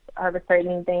because of a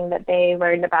certain thing that they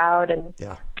learned about. And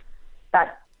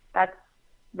that's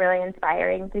really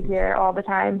inspiring to hear all the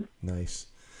time. Nice.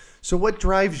 So what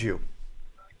drives you?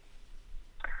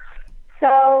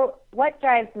 So what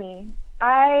drives me?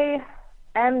 I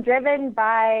am driven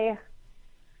by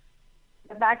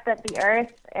the fact that the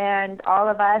earth and all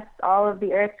of us, all of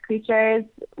the earth's creatures,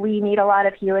 we need a lot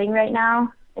of healing right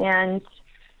now. And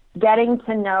getting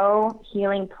to know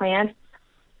healing plants,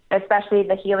 especially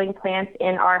the healing plants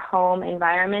in our home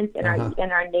environments, in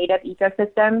our native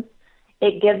ecosystems,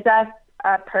 it gives us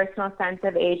a personal sense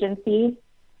of agency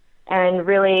and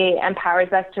really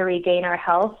empowers us to regain our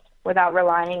health without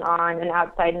relying on an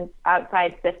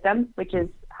outside system, which is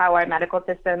how our medical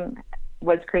system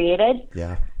was created.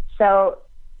 Yeah. So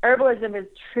herbalism is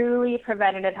truly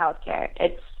preventative healthcare.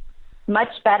 It's much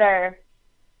better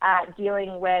at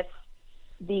dealing with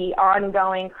the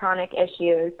ongoing chronic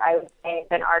issues, I would say,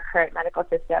 than our current medical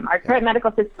system. Our current medical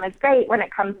system is great when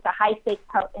it comes to high-stakes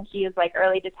health issues like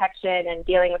early detection and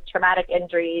dealing with traumatic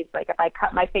injuries. Like if I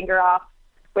cut my finger off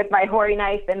with my hori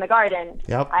knife in the garden,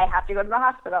 I have to go to the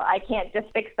hospital. I can't just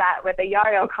fix that with a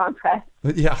yarrow compress.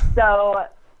 Yeah. So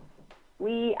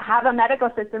we have a medical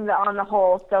system that on the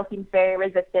whole still seems very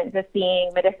resistant to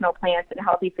seeing medicinal plants and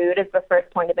healthy food as the first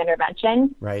point of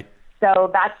intervention. Right.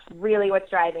 So that's really what's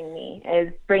driving me,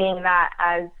 is bringing that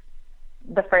as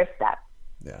the first step.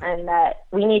 Yeah. And that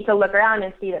we need to look around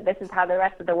and see that this is how the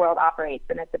rest of the world operates.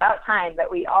 And it's about time that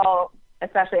we all,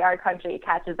 especially our country,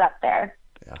 catches up there.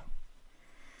 Yeah.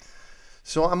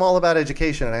 So I'm all about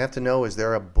education, and I have to know, is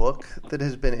there a book that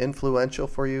has been influential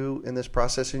for you in this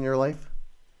process in your life?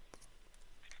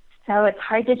 So it's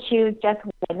hard to choose just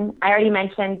one. I already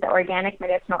mentioned The Organic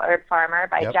Medicinal Herb Farmer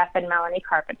by Jeff and Melanie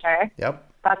Carpenter. Yep.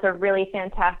 That's a really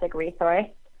fantastic resource.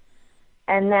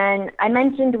 And then I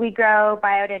mentioned we grow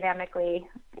biodynamically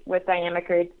with Dynamic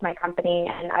Roots, my company.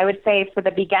 And I would say for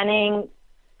the beginning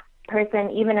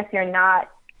person, even if you're not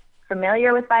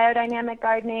familiar with biodynamic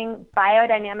gardening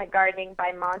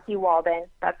by Monty Walden,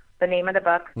 that's the name of the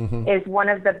book, is one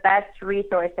of the best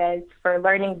resources for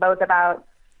learning both about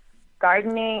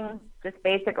gardening, just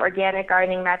basic organic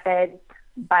gardening methods,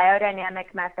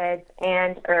 biodynamic methods,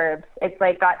 and herbs. It's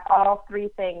like got all three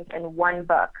things in one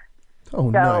book.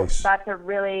 Oh, so nice. That's a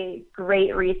really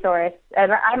great resource.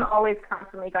 And I'm always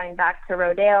constantly going back to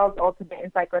Rodale's Ultimate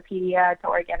Encyclopedia, to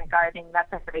organic gardening.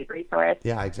 That's a great resource.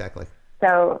 Yeah, exactly.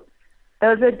 So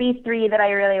those would be three that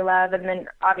I really love. And then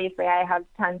obviously I have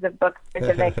tons of books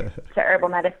specific to herbal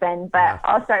medicine, but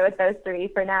I'll start with those three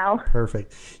for now.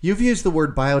 Perfect. You've used the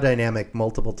word biodynamic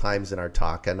multiple times in our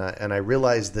talk, and I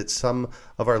realize that some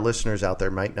of our listeners out there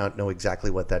might not know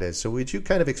exactly what that is. So would you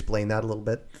kind of explain that a little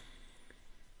bit?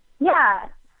 Yeah.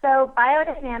 So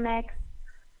biodynamics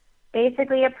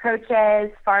basically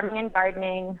approaches farming and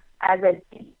gardening as a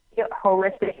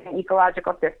holistic and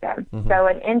ecological system. So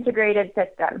an integrated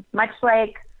system, much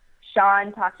like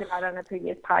Sean talked about on the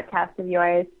previous podcast of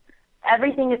yours.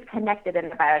 Everything is connected in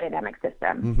the biodynamic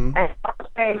system. And it's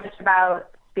very much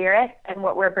about spirit and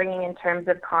what we're bringing in terms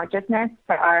of consciousness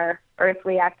for our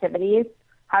earthly activities,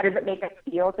 how does it make us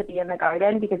feel to be in the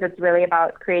garden? Because it's really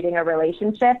about creating a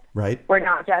relationship. Right. We're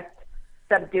not just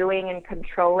subduing and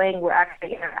controlling, we're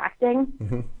actually interacting.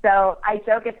 Mm-hmm. So I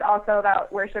joke it's also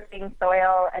about worshiping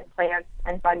soil and plants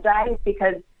and fungi,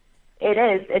 because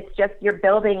it's just you're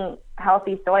building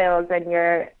healthy soils and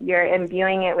you're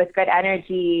imbuing it with good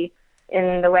energy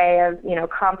in the way of,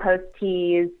 compost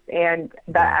teas and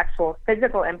the actual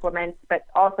physical implements, but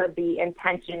also the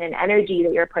intention and energy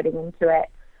that you're putting into it.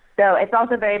 So it's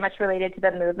also very much related to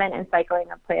the movement and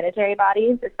cycling of planetary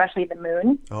bodies, especially the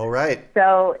moon. Oh, right.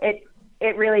 So it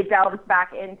really delves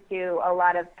back into a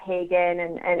lot of pagan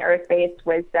and earth-based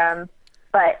wisdom,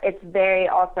 but it's very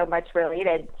also much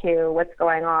related to what's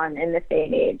going on in this day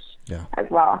and age as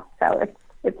well. So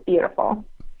it's beautiful.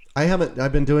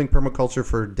 I've been doing permaculture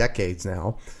for decades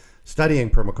now, studying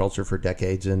permaculture for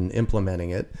decades and implementing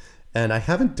it. And I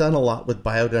haven't done a lot with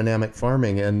biodynamic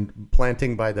farming and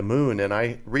planting by the moon. And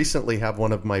I recently have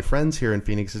one of my friends here in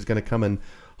Phoenix is going to come and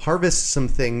harvest some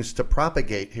things to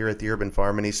propagate here at the Urban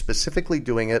Farm. And he's specifically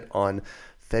doing it on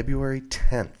February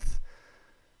 10th.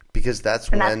 Because that's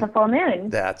the full moon.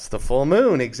 That's the full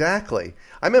moon, exactly.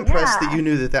 I'm impressed that you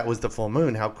knew that was the full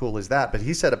moon. How cool is that? But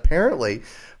he said apparently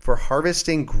for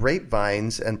harvesting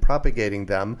grapevines and propagating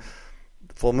them,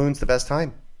 full moon's the best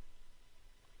time.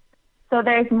 So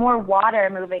there's more water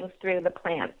moving through the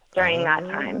plants during that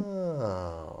time.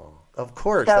 Oh, of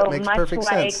course. So that makes perfect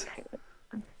sense.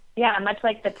 Yeah, much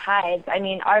like the tides. I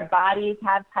mean, our bodies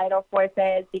have tidal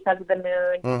forces because of the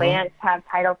moon. Mm-hmm. Plants have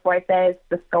tidal forces,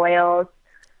 the soils.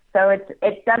 So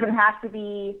it doesn't have to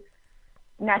be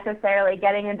necessarily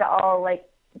getting into all like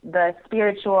the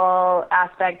spiritual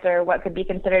aspect or what could be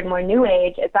considered more new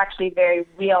age. It's actually very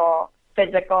real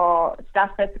physical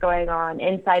stuff that's going on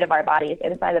inside of our bodies,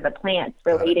 inside of the plants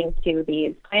relating to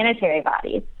these planetary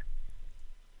bodies.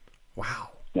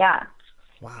 Wow. Yeah.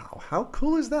 Wow. How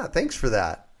cool is that? Thanks for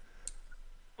that.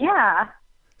 Yeah.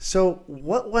 So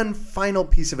what one final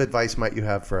piece of advice might you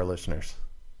have for our listeners?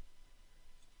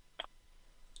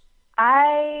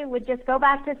 I would just go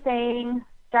back to saying,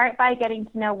 start by getting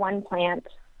to know one plant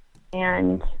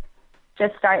and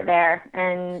just start there.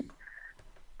 And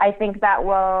I think that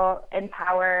will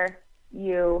empower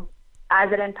you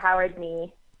as it empowered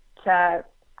me to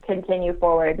continue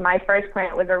forward. My first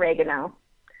plant was oregano,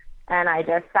 and I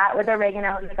just sat with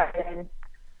oregano in the garden.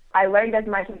 I learned as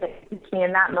much as it could teach me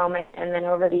in that moment, and then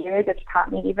over the years, it's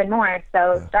taught me even more.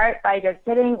 So start by just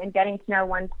sitting and getting to know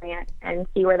one plant and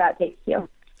see where that takes you.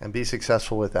 And be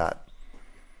successful with that.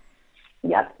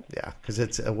 Yep. Yeah, because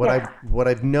it's what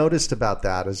I've noticed about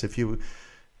that is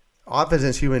often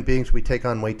as human beings, we take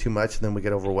on way too much, and then we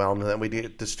get overwhelmed, and then we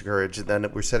get discouraged, and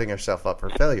then we're setting ourselves up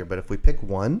for failure. But if we pick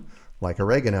one, like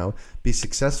oregano, be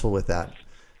successful with that,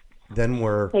 then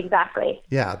we're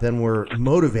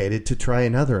motivated to try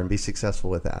another and be successful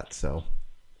with that. So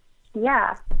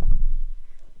yeah.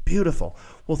 Beautiful.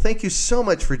 Well, thank you so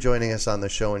much for joining us on the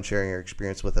show and sharing your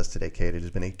experience with us today, Kate. It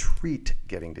has been a treat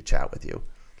getting to chat with you.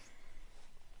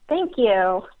 Thank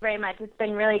you very much. It's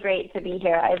been really great to be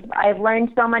here. I've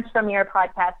learned so much from your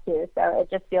podcast too, so it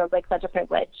just feels like such a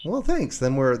privilege. Well, thanks.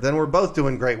 Then we're both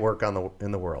doing great work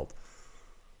in the world.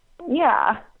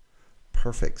 Yeah.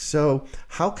 Perfect. So,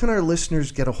 how can our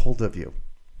listeners get a hold of you?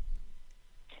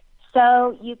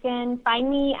 So you can find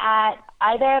me at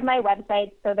either of my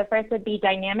websites. So the first would be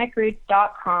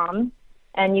dynamicroots.com,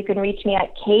 and you can reach me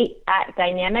at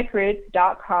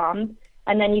kate@dynamicroots.com.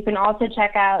 And then you can also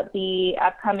check out the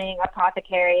upcoming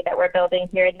apothecary that we're building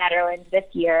here in Netherlands this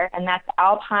year, and that's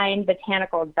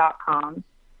alpinebotanicals.com.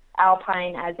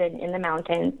 Alpine as in the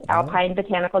mountains,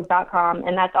 alpinebotanicals.com,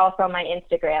 and that's also my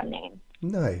Instagram name.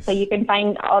 Nice. So you can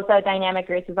find also Dynamic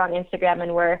Roots is on Instagram,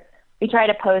 and we try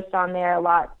to post on there a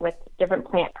lot with different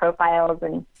plant profiles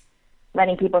and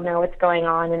letting people know what's going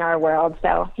on in our world.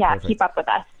 So yeah, Perfect. Keep up with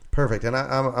us. Perfect. And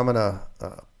I'm going to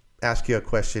ask you a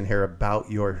question here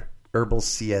about your Herbal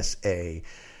CSA.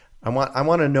 I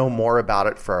want to know more about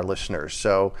it for our listeners.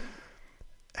 So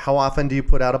how often do you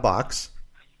put out a box?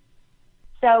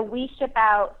 So we ship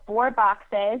out 4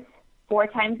 boxes 4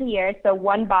 times a year. So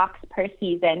 1 box per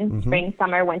season, spring,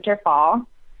 summer, winter, fall.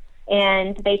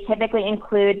 And they typically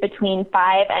include between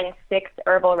 5 and 6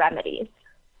 herbal remedies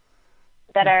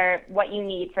that are what you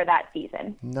need for that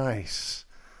season. Nice.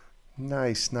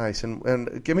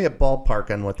 And give me a ballpark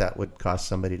on what that would cost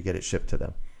somebody to get it shipped to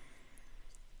them.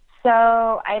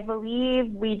 So I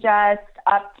believe we just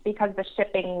upped because the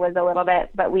shipping was a little bit,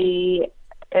 but the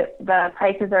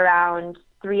price is around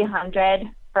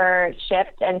 $300 for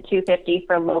shipped and $250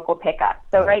 for local pickup.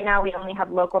 So right now we only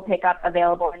have local pickup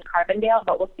available in Carbondale,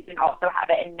 but we'll soon also have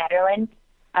it in Netherlands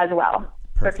as well.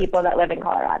 for people that live in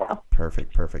Colorado.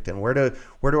 Perfect. And where do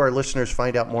our listeners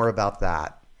find out more about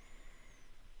that?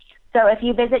 So if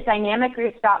you visit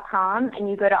dynamicroots.com and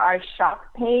you go to our shop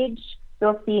page,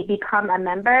 you'll see Become a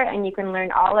Member, and you can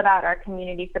learn all about our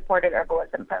community-supported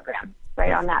herbalism program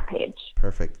right on that page.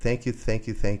 Perfect. Thank you.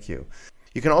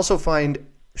 You can also find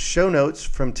show notes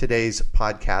from today's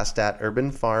podcast at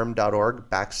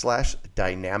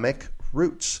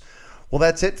urbanfarm.org/dynamic-roots. Well,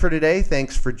 that's it for today.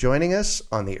 Thanks for joining us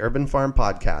on the Urban Farm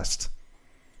Podcast.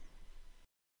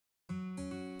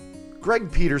 Greg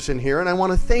Peterson here, and I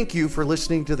want to thank you for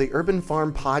listening to the Urban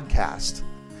Farm Podcast.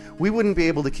 We wouldn't be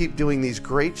able to keep doing these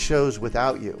great shows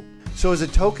without you. So as a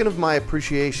token of my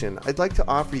appreciation, I'd like to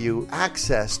offer you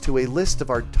access to a list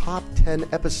of our top 10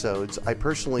 episodes I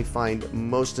personally find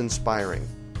most inspiring.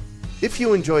 If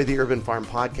you enjoy the Urban Farm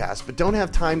Podcast but don't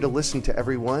have time to listen to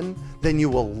every one, then you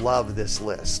will love this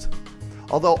list.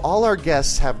 Although all our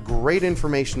guests have great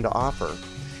information to offer,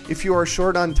 if you are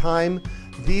short on time,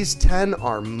 these 10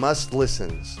 are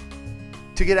must-listens.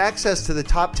 To get access to the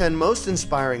top 10 most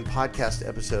inspiring podcast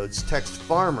episodes, text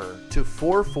FARMER to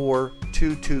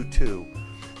 44222.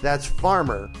 That's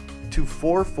FARMER to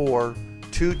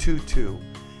 44222.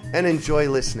 And enjoy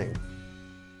listening.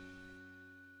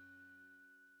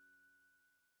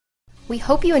 We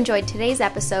hope you enjoyed today's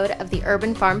episode of the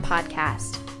Urban Farm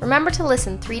Podcast. Remember to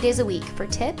listen 3 days a week for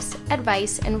tips,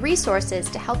 advice, and resources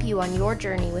to help you on your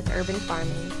journey with urban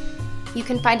farming. You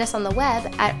can find us on the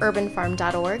web at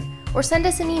urbanfarm.org or send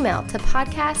us an email to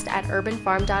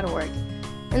podcast@urbanfarm.org.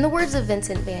 In the words of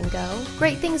Vincent van Gogh,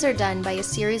 great things are done by a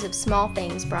series of small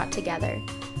things brought together.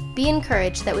 Be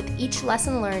encouraged that with each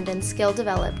lesson learned and skill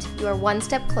developed, you are one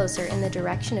step closer in the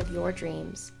direction of your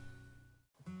dreams.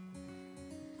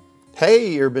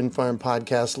 Hey, Urban Farm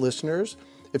Podcast listeners.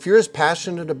 If you're as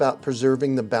passionate about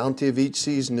preserving the bounty of each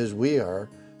season as we are,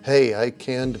 hey, I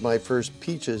canned my first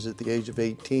peaches at the age of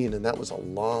 18, and that was a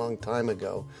long time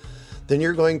ago, then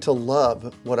you're going to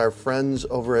love what our friends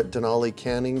over at Denali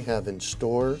Canning have in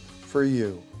store for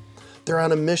you. They're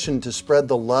on a mission to spread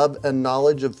the love and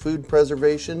knowledge of food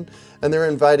preservation, and they're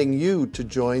inviting you to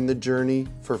join the journey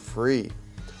for free.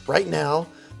 Right now,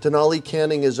 Denali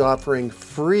Canning is offering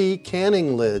free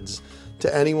canning lids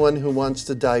to anyone who wants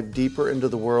to dive deeper into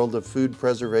the world of food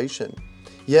preservation.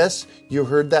 Yes, you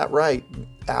heard that right,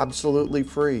 absolutely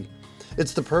free.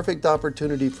 It's the perfect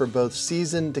opportunity for both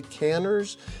seasoned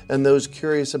canners and those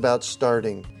curious about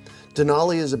starting.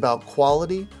 Denali is about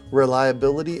quality,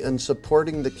 reliability, and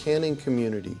supporting the canning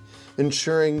community,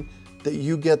 ensuring that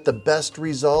you get the best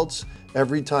results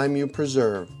every time you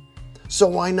preserve. So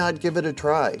why not give it a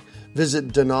try? Visit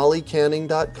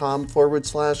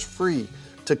denalicanning.com/free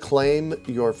to claim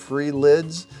your free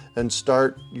lids and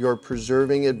start your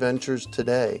preserving adventures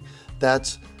today.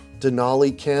 That's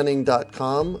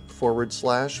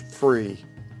denalicanning.com/free.